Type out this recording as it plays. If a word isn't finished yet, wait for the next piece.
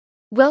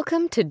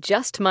Welcome to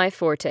Just My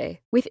Forte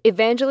with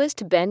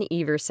evangelist Ben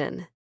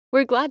Everson.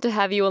 We're glad to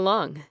have you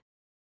along.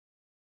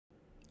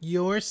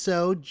 You're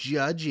so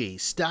judgy.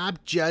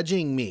 Stop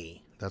judging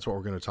me. That's what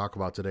we're going to talk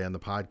about today on the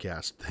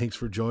podcast. Thanks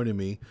for joining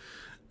me.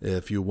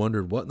 If you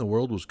wondered what in the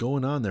world was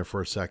going on there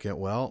for a second,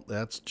 well,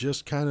 that's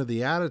just kind of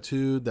the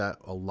attitude that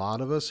a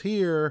lot of us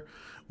hear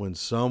when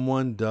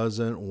someone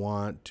doesn't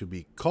want to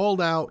be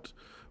called out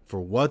for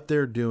what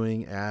they're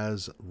doing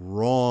as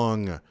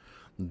wrong.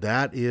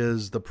 That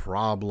is the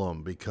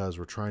problem because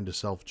we're trying to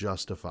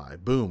self-justify.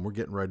 Boom, we're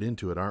getting right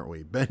into it, aren't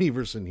we? Ben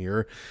Everson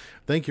here.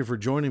 Thank you for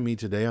joining me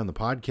today on the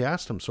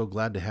podcast. I'm so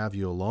glad to have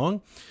you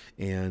along.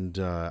 And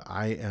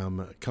I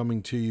am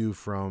coming to you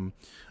from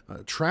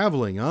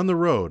traveling on the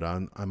road.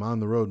 I'm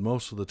on the road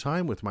most of the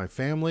time with my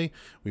family.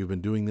 We've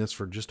been doing this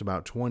for just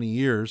about 20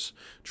 years,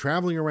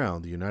 traveling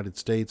around the United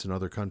States and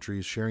other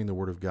countries, sharing the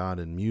Word of God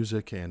in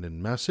music and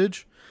in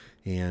message.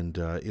 And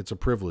it's a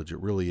privilege.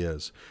 It really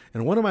is.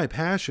 And one of my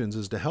passions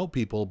is to help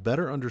people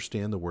better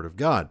understand the Word of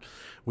God.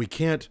 We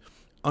can't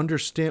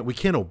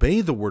obey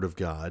the Word of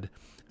God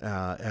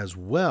as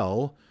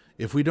well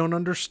if we don't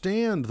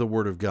understand the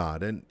Word of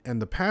God.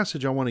 And the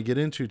passage I want to get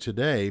into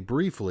today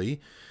briefly,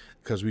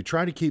 because we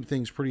try to keep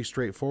things pretty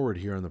straightforward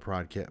here on the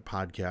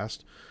podcast.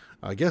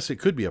 I guess it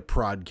could be a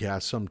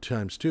prodcast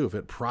sometimes too, if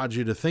it prods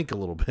you to think a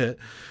little bit.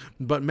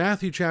 But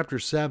Matthew chapter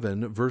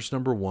 7, verse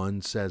number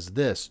 1 says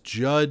this: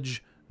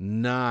 judge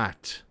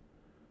not.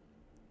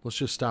 Let's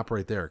just stop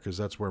right there because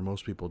that's where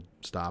most people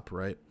stop,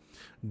 right?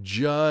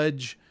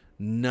 Judge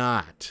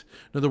not.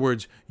 In other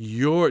words,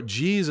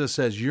 Jesus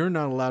says you're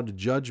not allowed to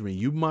judge me.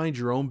 You mind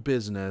your own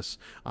business.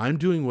 I'm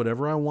doing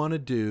whatever I want to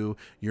do.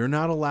 You're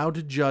not allowed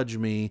to judge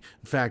me.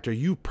 In fact, are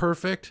you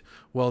perfect?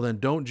 Well, then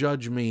don't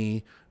judge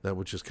me. That,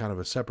 which is kind of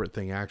a separate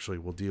thing, actually,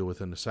 we'll deal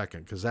with in a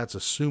second, because that's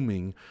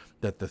assuming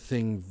that the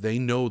thing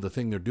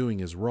they're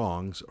doing is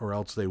wrong, or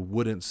else they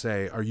wouldn't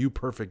say, are you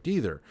perfect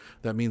either?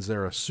 That means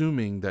they're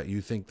assuming that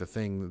you think the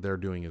thing that they're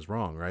doing is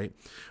wrong, right?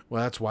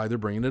 Well, that's why they're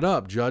bringing it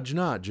up. Judge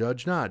not,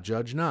 judge not,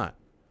 judge not.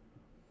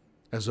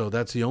 As though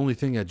that's the only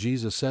thing that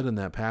Jesus said in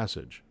that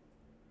passage.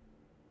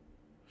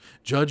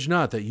 Judge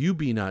not, that you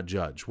be not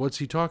judged. What's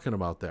he talking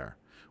about there?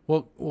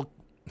 Well,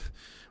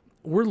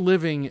 we're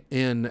living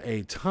in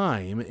a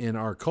time in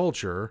our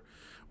culture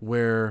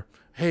where,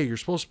 hey, you're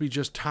supposed to be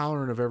just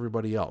tolerant of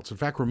everybody else. In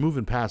fact, we're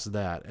moving past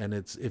that. And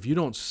it's, if you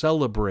don't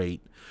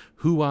celebrate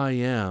who I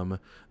am,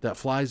 that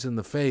flies in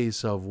the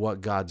face of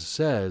what God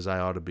says I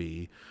ought to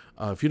be.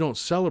 If you don't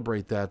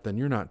celebrate that, then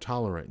you're not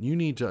tolerant. You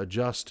need to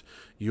adjust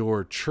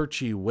your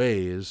churchy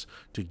ways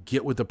to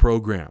get with the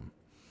program.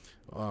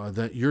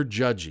 That you're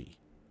judgy.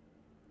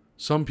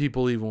 Some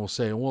people even will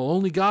say, well,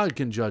 only God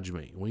can judge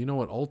me. Well, you know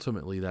what?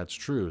 Ultimately, that's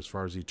true. As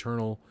far as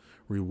eternal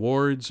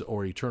rewards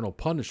or eternal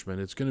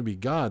punishment, it's going to be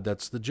God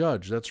that's the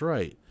judge. That's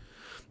right.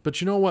 But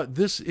you know what?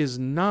 This is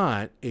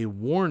not a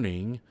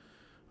warning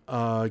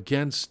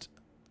against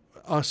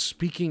us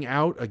speaking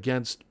out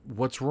against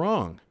what's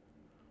wrong.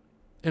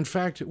 In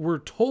fact, we're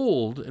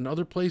told in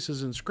other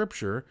places in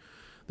Scripture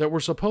that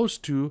we're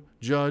supposed to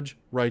judge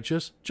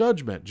righteous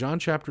judgment. John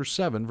chapter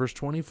 7, verse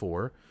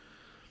 24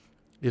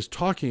 is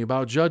talking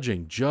about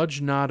judging. Judge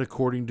not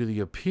according to the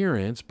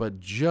appearance, but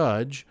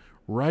judge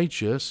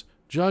righteous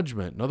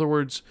judgment. In other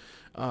words,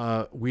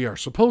 we are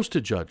supposed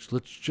to judge.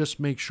 Let's just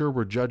make sure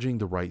we're judging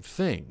the right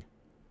thing.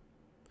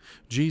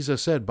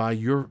 Jesus said,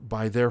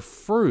 by their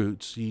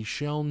fruits ye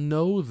shall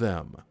know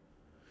them.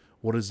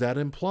 What does that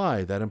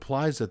imply? That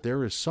implies that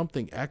there is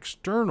something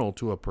external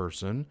to a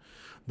person,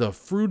 the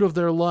fruit of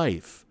their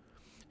life.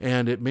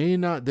 And it may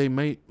not, they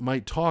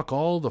might talk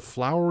all the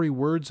flowery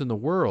words in the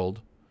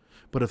world,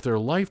 but if their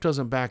life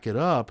doesn't back it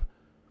up,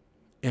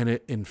 and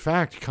it in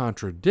fact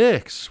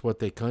contradicts what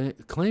they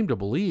claim to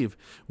believe,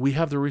 we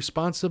have the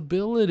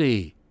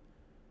responsibility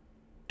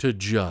to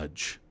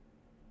judge.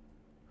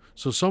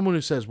 So someone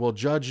who says, well,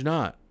 judge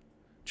not,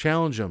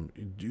 challenge them.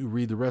 Do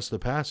read the rest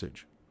of the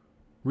passage.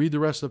 Read the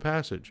rest of the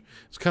passage.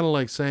 It's kind of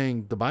like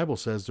saying the Bible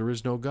says there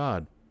is no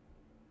God.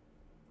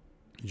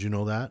 Did you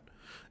know that?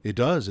 It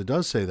does. It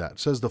does say that. It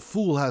says the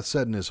fool hath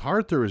said in his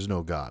heart there is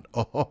no God.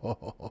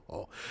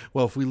 Oh,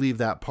 well, if we leave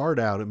that part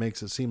out, it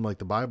makes it seem like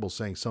the Bible's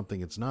saying something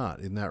it's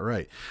not. Isn't that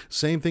right?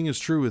 Same thing is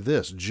true with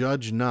this.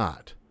 Judge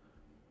not.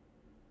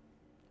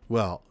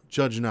 Well,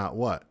 judge not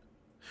what?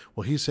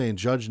 Well, he's saying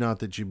judge not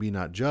that you be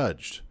not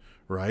judged,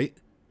 right?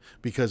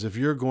 Because if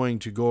you're going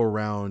to go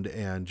around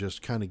and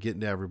just kind of get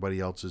into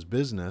everybody else's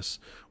business,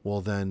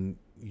 well, then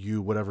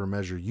whatever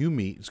measure you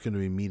meet, is going to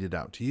be meted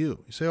out to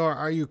you. You say, oh,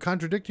 are you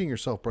contradicting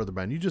yourself, Brother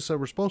Ben? You just said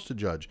we're supposed to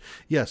judge.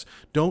 Yes,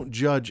 don't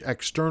judge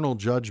external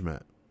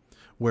judgment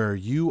where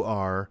you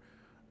are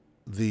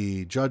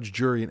the judge,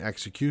 jury, and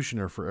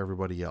executioner for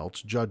everybody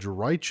else. Judge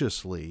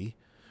righteously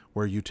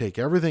where you take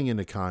everything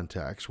into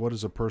context. What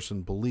does a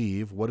person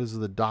believe? What is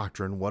the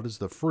doctrine? What is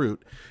the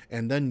fruit?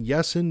 And then,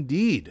 yes,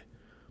 indeed,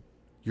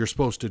 you're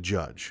supposed to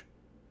judge.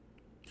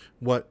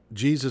 What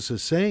Jesus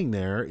is saying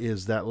there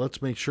is that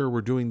let's make sure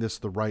we're doing this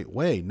the right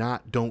way,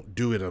 not don't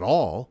do it at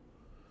all.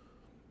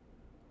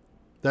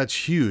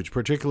 That's huge,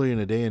 particularly in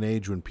a day and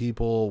age when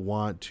people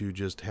want to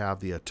just have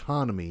the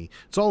autonomy.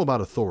 It's all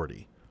about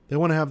authority. They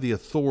want to have the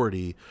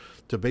authority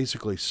to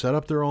basically set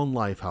up their own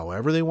life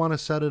however they want to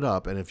set it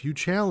up. And if you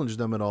challenge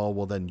them at all,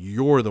 well, then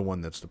you're the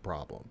one that's the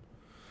problem.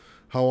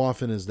 How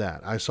often is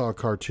that? I saw a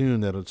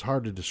cartoon that it's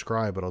hard to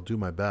describe, but I'll do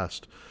my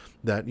best.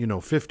 That,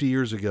 50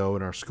 years ago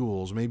in our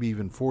schools, maybe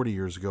even 40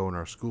 years ago in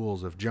our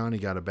schools, if Johnny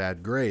got a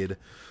bad grade,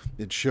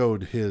 it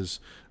showed his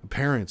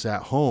parents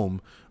at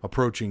home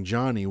approaching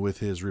Johnny with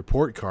his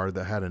report card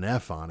that had an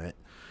F on it,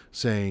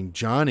 saying,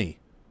 "Johnny,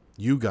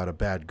 you got a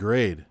bad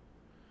grade.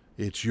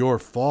 It's your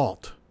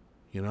fault.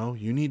 You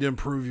need to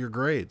improve your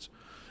grades."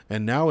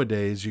 And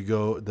nowadays,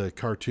 the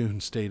cartoon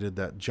stated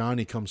that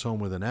Johnny comes home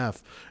with an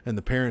F, and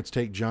the parents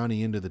take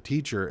Johnny into the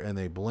teacher, and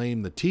they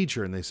blame the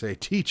teacher, and they say,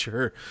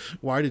 "Teacher,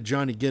 why did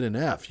Johnny get an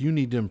F? You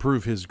need to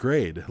improve his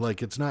grade."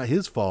 Like, it's not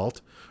his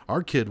fault.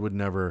 Our kid would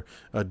never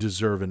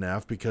deserve an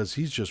F because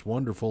he's just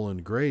wonderful in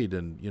grade,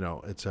 and,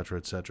 et cetera,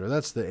 et cetera.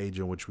 That's the age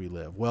in which we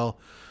live. Well,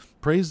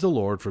 praise the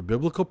Lord for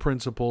biblical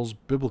principles,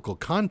 biblical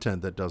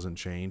content that doesn't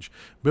change,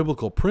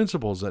 biblical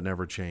principles that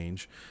never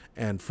change.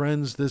 And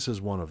friends, this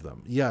is one of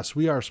them. Yes,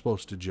 we are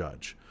supposed to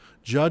judge.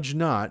 Judge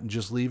not, and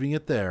just leaving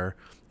it there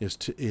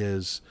is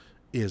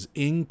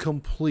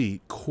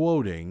incomplete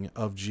quoting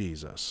of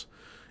Jesus.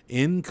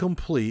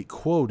 Incomplete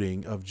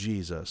quoting of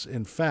Jesus.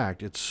 In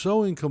fact, it's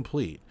so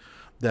incomplete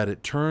that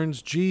it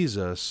turns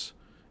Jesus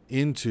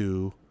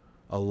into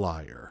a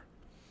liar.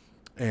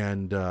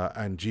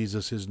 And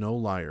Jesus is no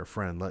liar,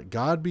 friend. Let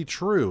God be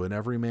true and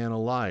every man a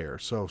liar.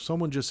 So if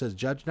someone just says,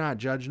 judge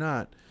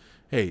not,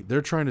 hey,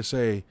 they're trying to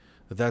say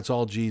that that's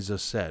all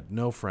Jesus said.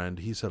 No, friend,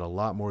 he said a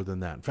lot more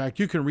than that. In fact,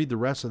 you can read the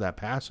rest of that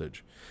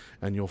passage,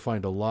 and you'll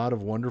find a lot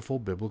of wonderful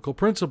biblical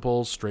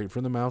principles straight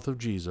from the mouth of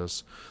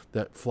Jesus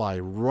that fly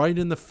right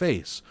in the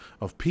face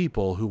of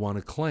people who want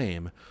to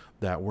claim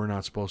that we're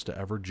not supposed to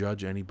ever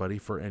judge anybody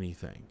for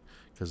anything,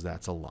 because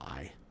that's a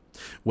lie.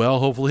 Well,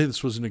 hopefully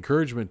this was an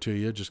encouragement to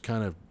you, just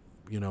kind of,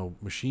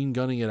 machine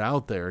gunning it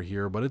out there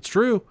here, but it's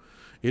true.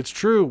 It's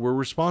true. We're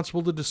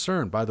responsible to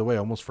discern. By the way, I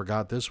almost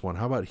forgot this one.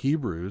 How about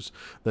Hebrews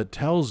that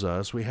tells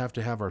us we have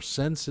to have our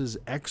senses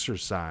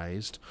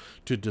exercised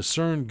to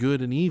discern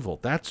good and evil?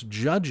 That's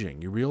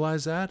judging. You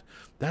realize that?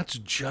 That's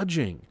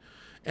judging.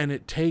 And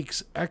it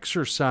takes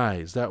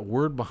exercise. That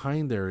word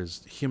behind there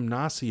is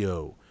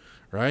gymnasio,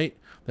 right?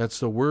 That's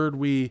the word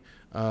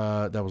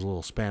that was a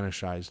little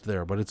Spanishized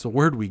there, but it's the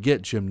word we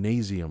get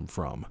gymnasium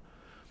from,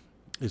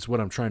 is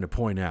what I'm trying to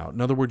point out. In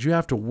other words, you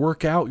have to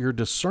work out your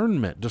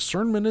discernment.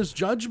 Discernment is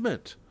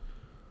judgment,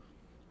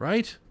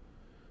 right?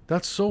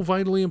 That's so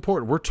vitally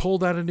important. We're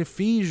told that in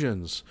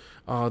Ephesians,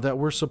 that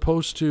we're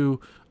supposed to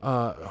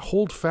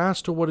hold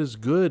fast to what is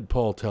good,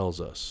 Paul tells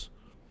us.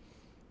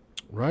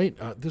 Right?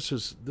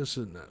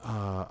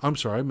 I'm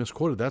sorry, I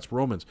misquoted. That's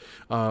Romans.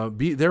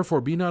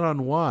 Therefore, be not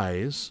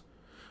unwise,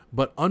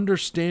 but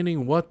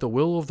understanding what the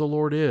will of the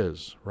Lord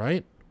is,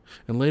 right?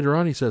 And later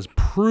on he says,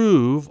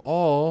 prove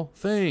all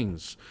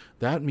things.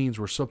 That means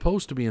we're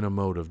supposed to be in a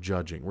mode of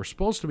judging. We're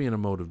supposed to be in a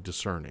mode of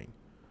discerning.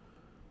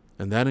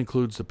 And that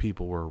includes the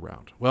people we're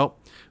around. Well,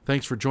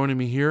 thanks for joining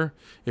me here.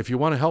 If you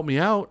want to help me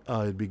out,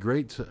 it'd be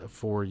great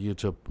for you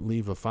to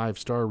leave a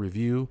 5-star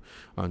review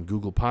on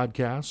Google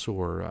Podcasts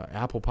or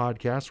Apple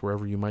Podcasts,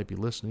 wherever you might be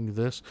listening to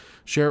this.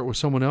 Share it with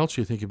someone else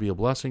you think it'd be a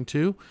blessing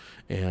to,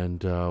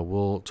 and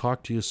we'll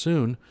talk to you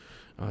soon.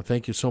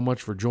 Thank you so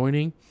much for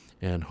joining,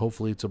 and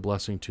hopefully it's a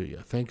blessing to you.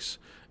 Thanks,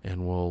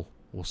 and we'll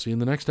see you in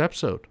the next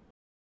episode.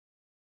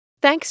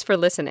 Thanks for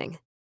listening.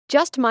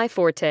 Just My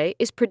Forte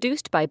is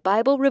produced by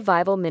Bible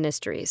Revival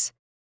Ministries.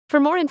 For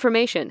more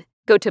information,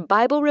 go to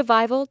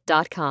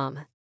BibleRevival.com.